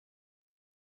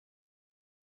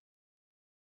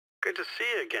Good to see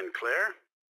you again, Claire.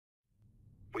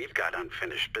 We've got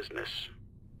unfinished business.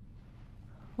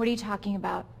 What are you talking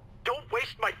about? Don't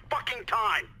waste my fucking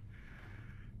time!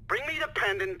 Bring me the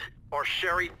pendant, or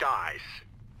Sherry dies.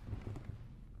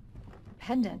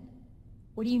 Pendant?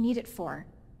 What do you need it for?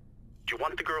 Do you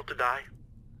want the girl to die?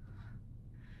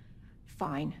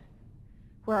 Fine.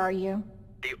 Where are you?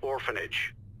 The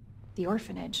orphanage. The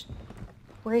orphanage?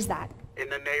 Where is that? In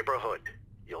the neighborhood.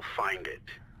 You'll find it.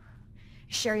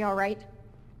 Is Sherry all right?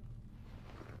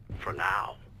 For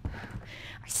now.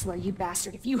 I swear, you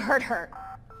bastard, if you hurt her...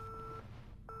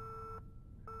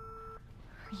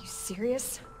 Are you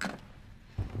serious?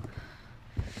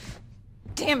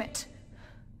 Damn it!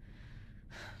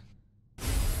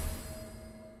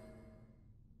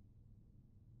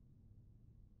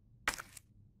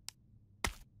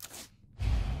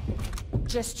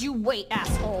 Just you wait,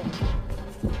 asshole!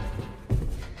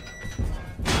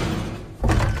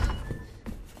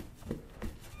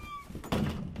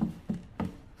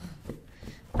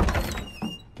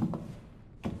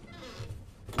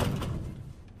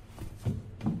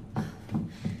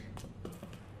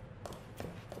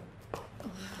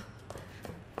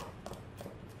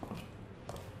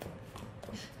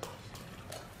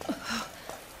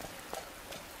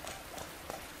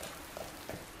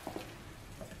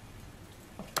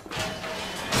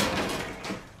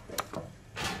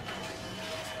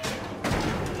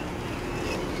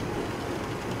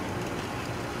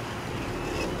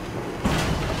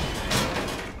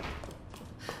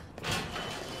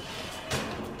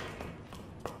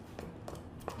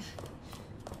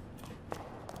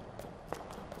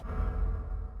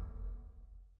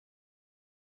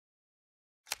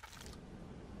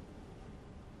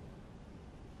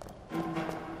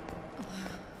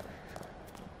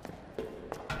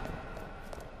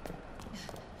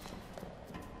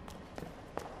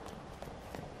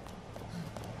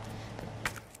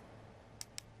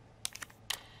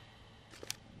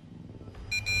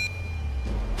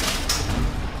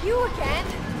 You again?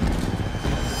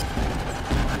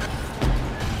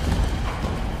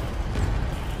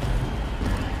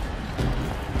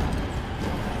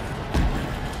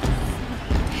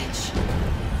 Bitch.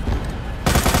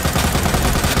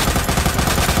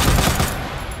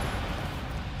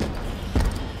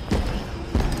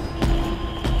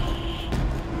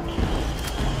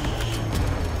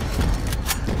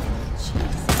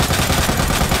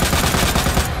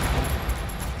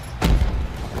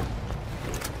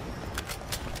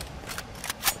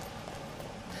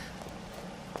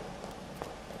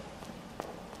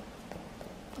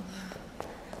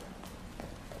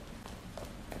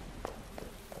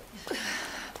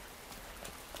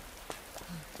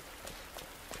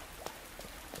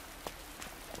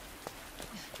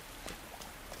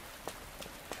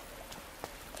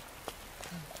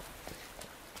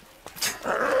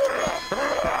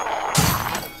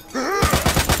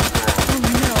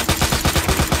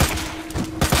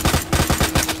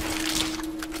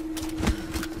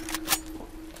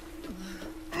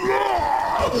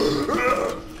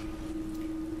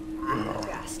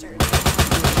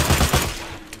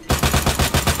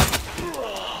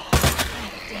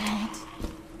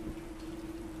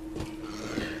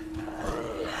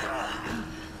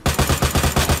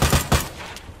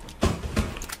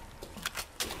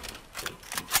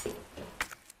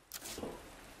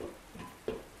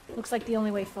 Looks like the only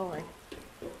way forward.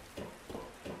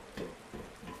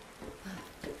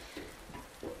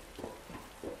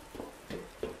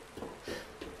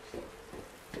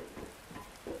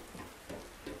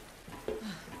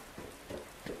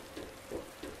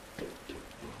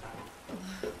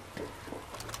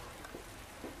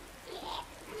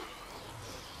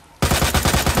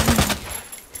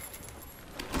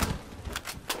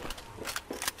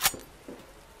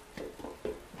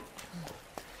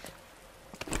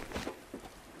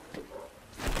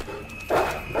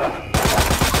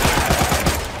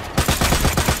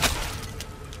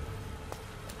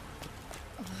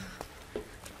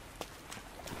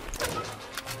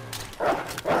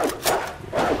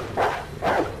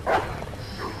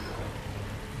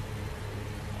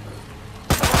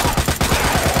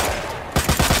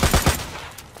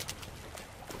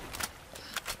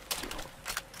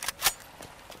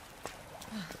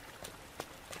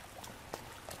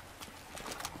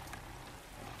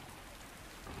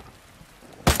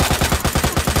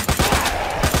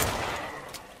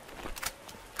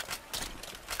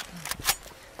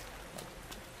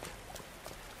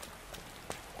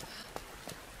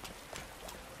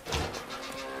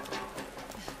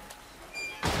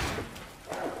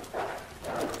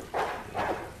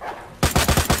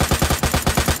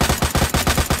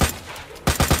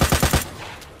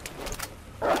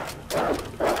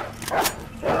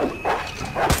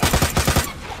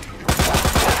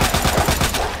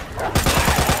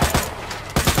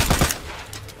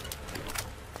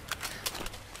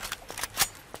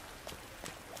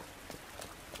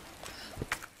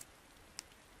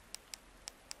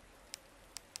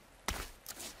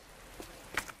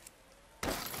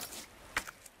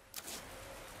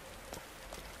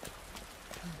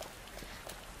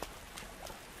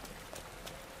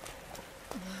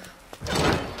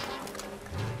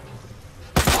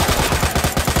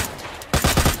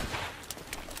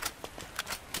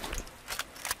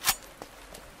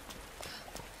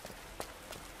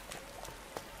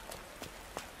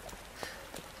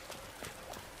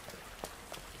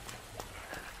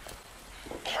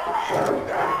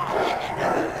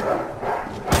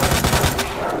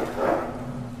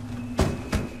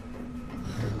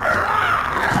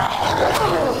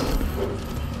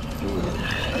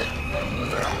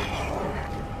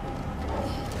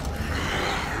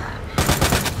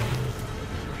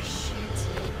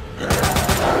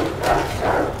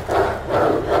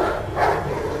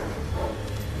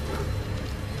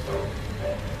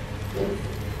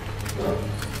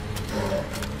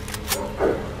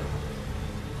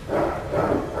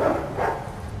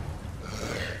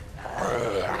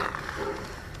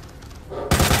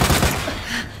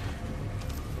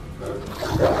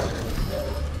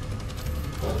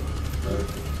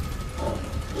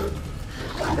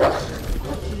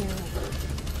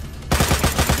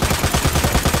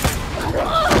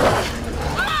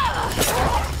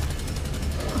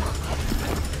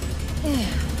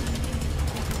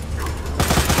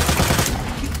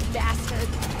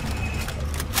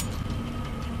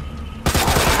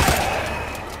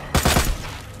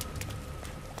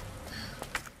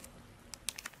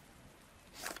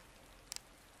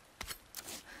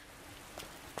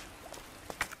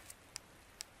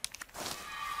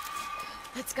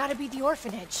 That's gotta be the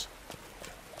orphanage.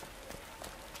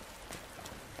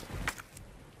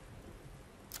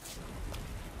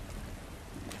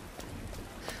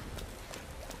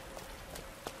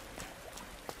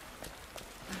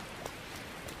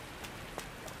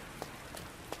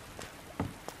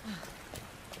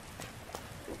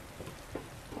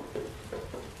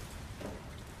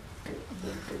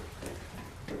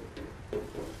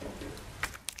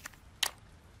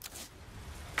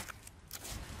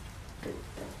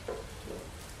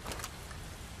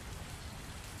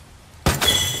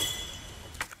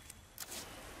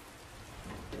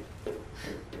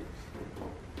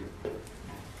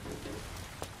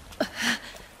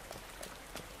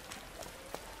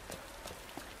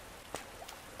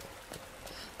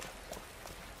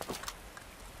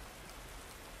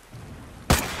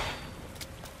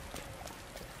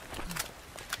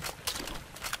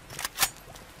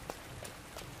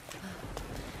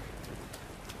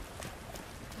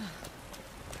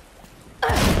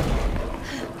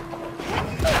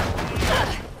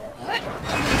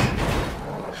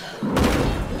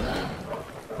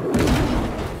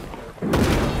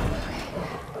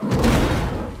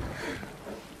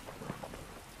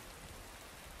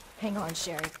 Hang on,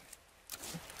 Sherry.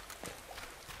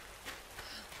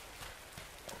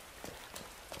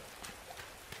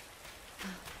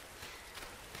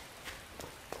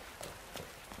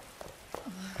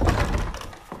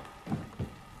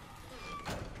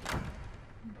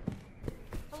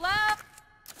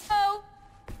 Hello?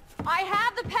 I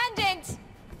have the pendant!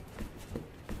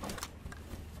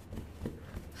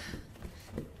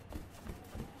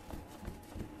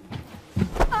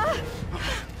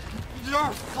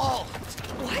 Your fault!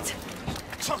 What?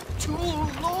 Took too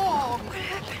long! What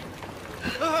happened?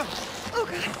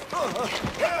 Oh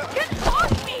god. Get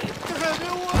off me!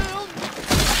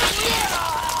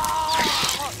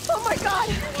 Oh my god!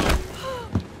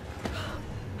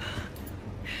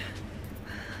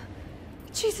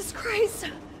 Jesus Christ!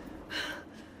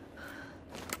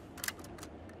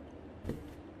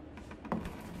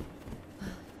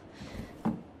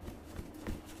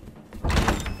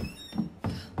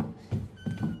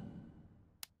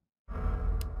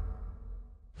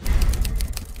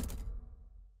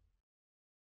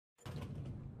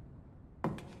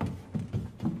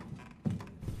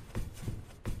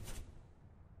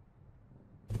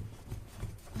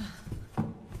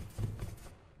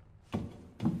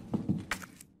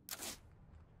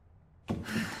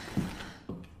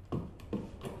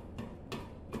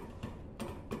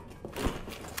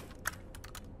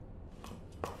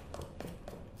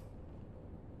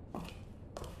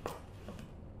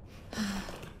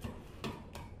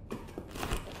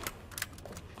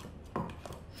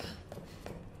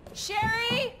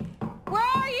 Sherry? Where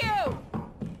are you?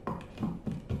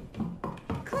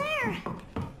 Claire!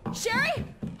 Sherry?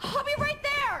 I'll be right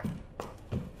there!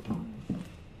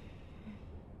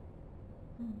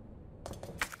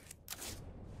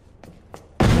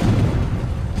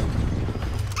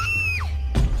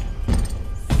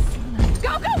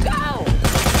 Go, go, go!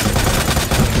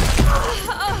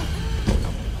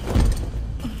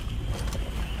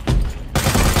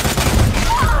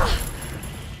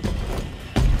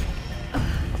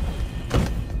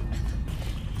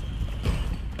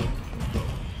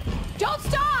 Don't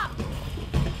stop!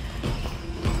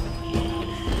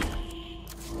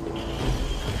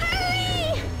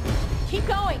 Hurry! Keep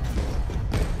going.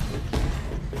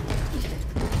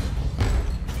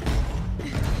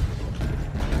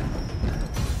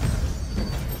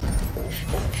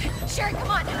 Sherry, come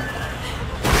on.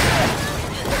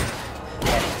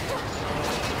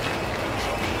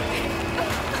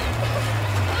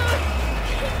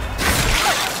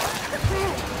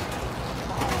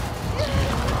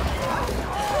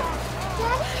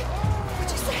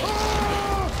 What'd you say?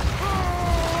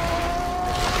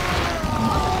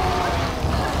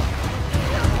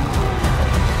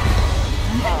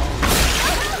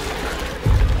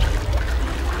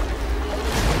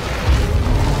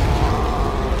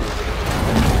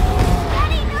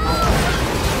 Daddy, no!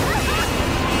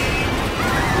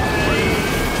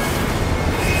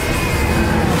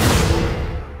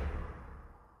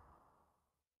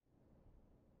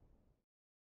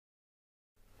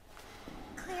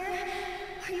 Claire,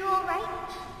 are you all right?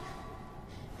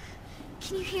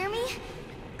 Can you hear me?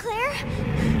 Claire?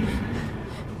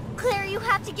 Claire, you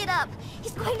have to get up.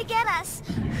 He's going to get us.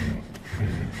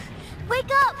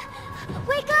 Wake up!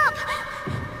 Wake up!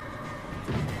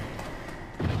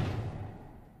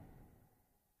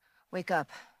 Wake up.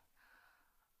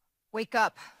 Wake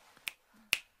up.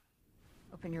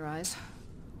 Open your eyes.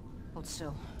 Hold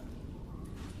still.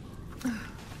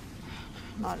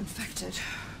 Not infected.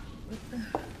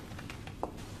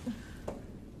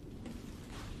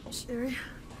 Sherry?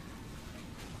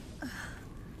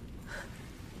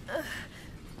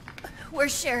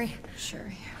 Where's Sherry?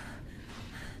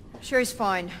 Sherry's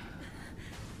fine.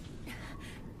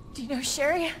 Do you know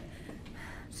Sherry?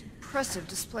 It's an impressive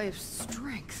display of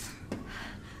strength.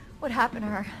 What happened to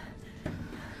her?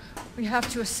 We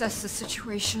have to assess the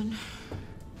situation.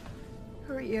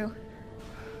 Who are you?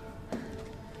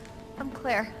 I'm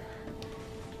Claire.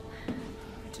 I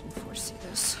didn't foresee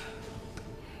this.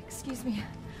 Excuse me.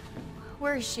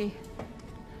 Where is she?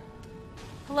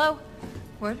 Hello?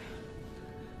 What?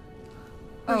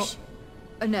 Where's she?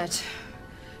 Annette.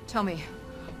 Tell me,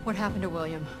 what happened to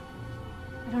William?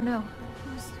 I don't know.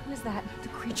 Who's that? The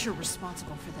creature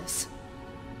responsible for this.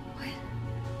 What?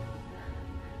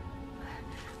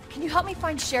 Can you help me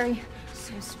find Sherry?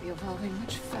 Seems to be evolving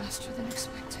much faster than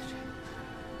expected.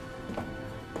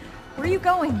 Where are you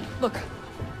going? Look,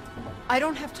 I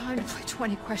don't have time to play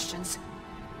 20 questions.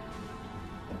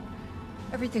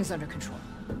 Everything's under control.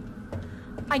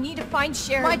 I need to find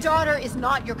Sherry. My daughter is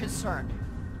not your concern.